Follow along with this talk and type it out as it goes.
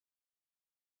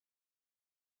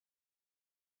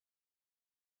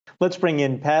Let's bring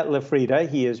in Pat Lafrieda.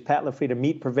 He is Pat Lafrieda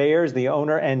Meat Purveyors, the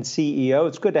owner and CEO.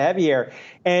 It's good to have you here.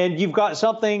 And you've got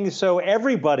something so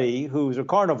everybody who's a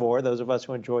carnivore, those of us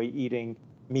who enjoy eating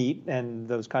meat and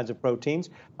those kinds of proteins,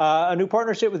 a new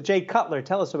partnership with Jay Cutler.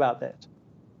 Tell us about this.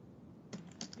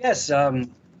 Yes,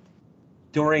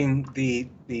 during the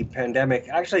pandemic,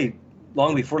 actually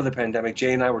long before the pandemic,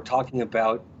 Jay and I were talking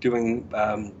about doing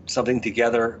something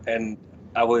together, and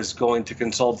I was going to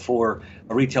consult for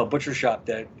a retail butcher shop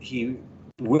that he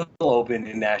will open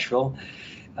in Nashville.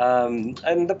 And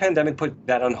the pandemic put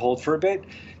that on hold for a bit,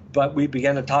 but we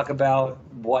began to talk about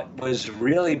what was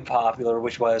really popular,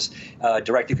 which was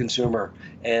direct-to-consumer.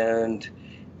 And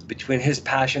between his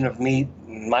passion of meat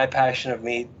and my passion of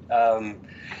meat,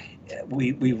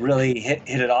 we really hit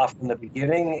it off from the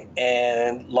beginning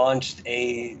and launched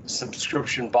a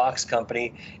subscription box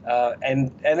company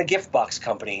and a gift box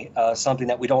company, something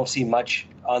that we don't see much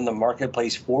on the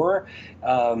marketplace for.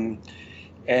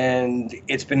 And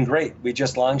it's been great. We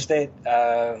just launched it.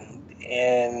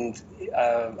 And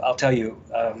I'll tell you,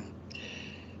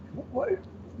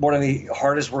 one of the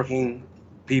hardest working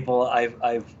people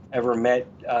I've ever met,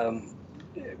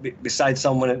 besides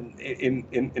someone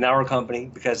in our company,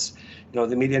 because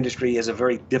the meat industry is a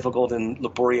very difficult and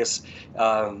laborious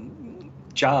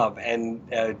job, and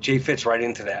Jay fits right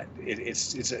into that.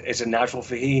 It's a natural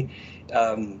for he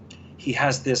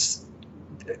has this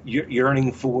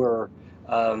yearning for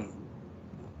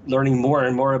learning more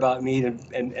and more about meat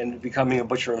and becoming a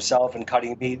butcher himself and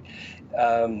cutting meat,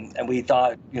 and we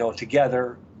thought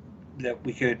together that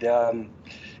we could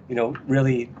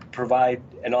really provide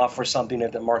and offer something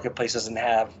that the marketplace doesn't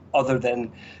have, other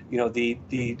than,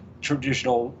 the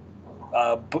traditional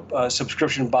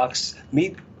subscription box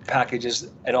meat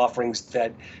packages and offerings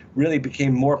that really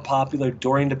became more popular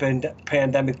during the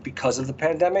pandemic because of the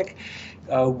pandemic.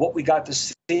 What we got to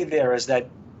see there is that,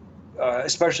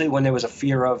 especially when there was a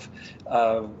fear of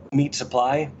meat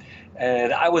supply,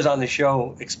 and I was on the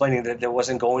show explaining that there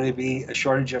wasn't going to be a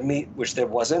shortage of meat, which there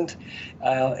wasn't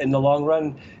in the long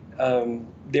run.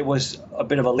 There was a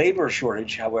bit of a labor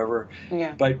shortage, however,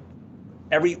 but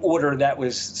every order that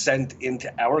was sent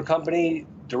into our company,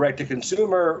 direct to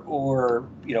consumer, or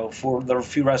for the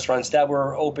few restaurants that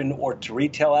were open, or to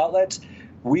retail outlets,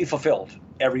 we fulfilled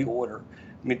every order.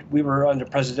 I mean, we were under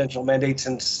presidential mandate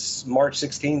since March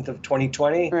 16th of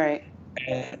 2020, right?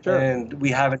 And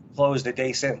we haven't closed a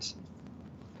day since.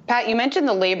 Pat, you mentioned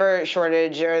the labor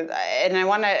shortage, and I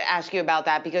want to ask you about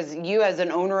that, because you, as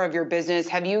an owner of your business,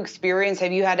 have you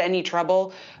had any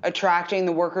trouble attracting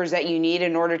the workers that you need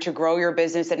in order to grow your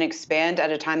business and expand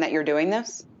at a time that you're doing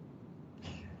this?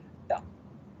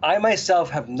 I myself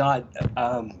have not.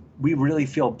 We really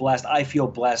feel blessed. I feel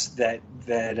blessed that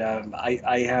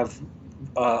I have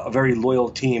a very loyal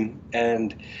team,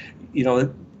 and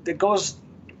it goes.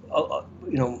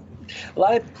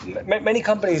 Many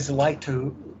companies like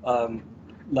to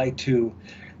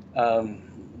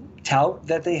tout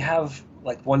that they have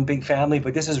like one big family,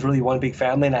 but this is really one big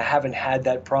family, and I haven't had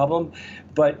that problem.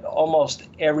 But almost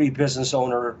every business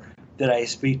owner that I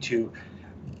speak to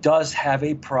does have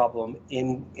a problem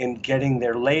in getting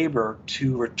their labor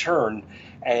to return,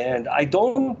 and I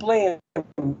don't blame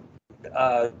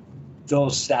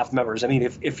those staff members. I mean,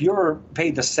 if you're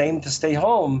paid the same to stay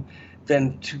home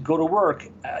than to go to work,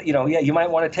 you might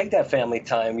want to take that family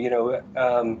time.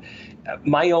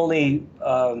 My only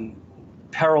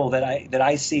peril that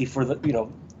I see for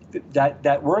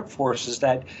that workforce is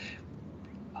that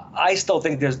I still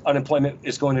think unemployment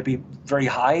is going to be very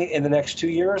high in the next 2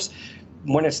 years.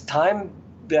 When it's time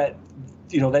that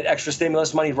that extra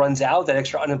stimulus money runs out, that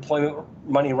extra unemployment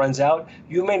money runs out,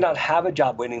 you may not have a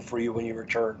job waiting for you when you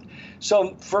return.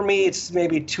 So for me, it's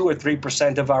maybe 2 or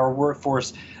 3% of our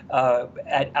workforce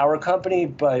at our company,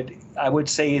 but I would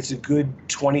say it's a good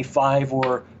 25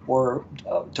 or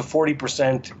to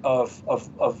 40%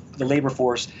 of the labor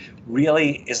force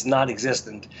really is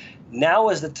non-existent. Now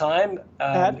is the time.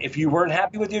 If you weren't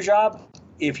happy with your job,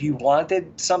 if you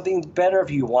wanted something better,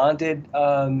 if you wanted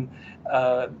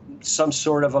some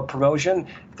sort of a promotion,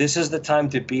 this is the time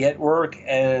to be at work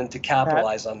and to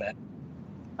capitalize on that.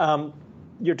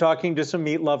 You're talking to some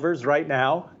meat lovers right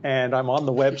now, and I'm on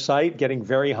the website getting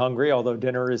very hungry, although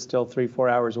dinner is still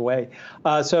 3-4 hours away.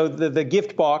 So the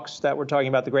gift box that we're talking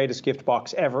about, the greatest gift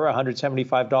box ever,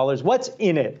 $175. What's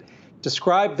in it?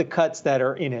 Describe the cuts that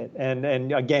are in it.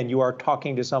 And again, you are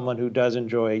talking to someone who does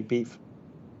enjoy beef.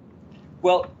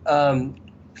 Well,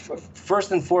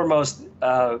 first and foremost,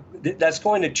 that's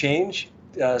going to change.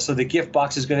 So the gift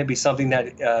box is going to be something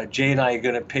that Jay and I are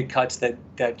going to pick cuts that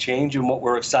change, and what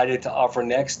we're excited to offer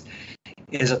next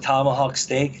is a tomahawk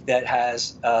steak that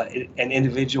has an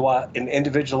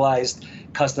individualized,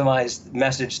 customized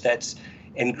message that's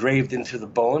engraved into the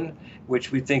bone,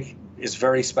 which we think is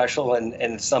very special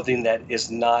and something that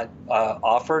is not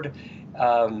offered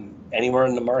anywhere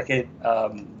in the market.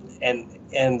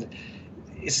 And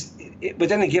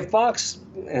within the gift box,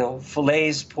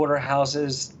 fillets,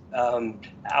 porterhouses,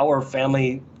 our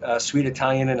family sweet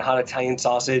Italian and hot Italian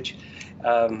sausage.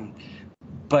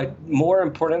 But more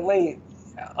importantly,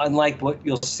 unlike what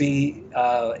you'll see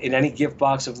in any gift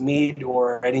box of meat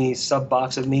or any sub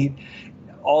box of meat,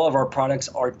 all of our products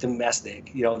are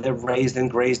domestic. They're raised and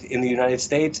grazed in the United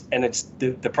States, and it's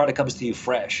the product comes to you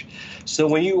fresh. So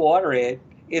when you order it,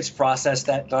 it's processed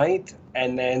that night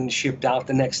and then shipped out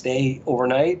the next day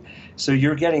overnight. So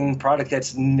you're getting product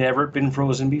that's never been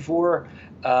frozen before,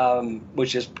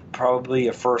 which is probably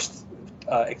a first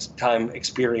time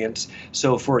experience.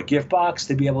 So for a gift box,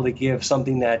 to be able to give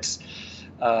something that's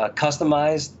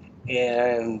customized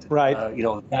and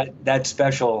that's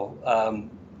special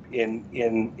in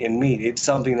meat, it's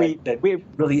something that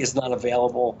really is not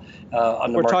available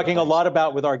on the market. We're talking a lot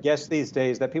about with our guests these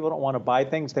days that people don't want to buy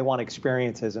things, they want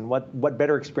experiences. And what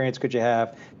better experience could you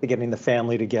have than getting the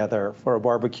family together for a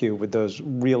barbecue with those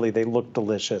they look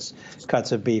delicious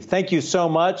cuts of beef. Thank you so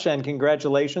much, and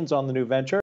congratulations on the new venture.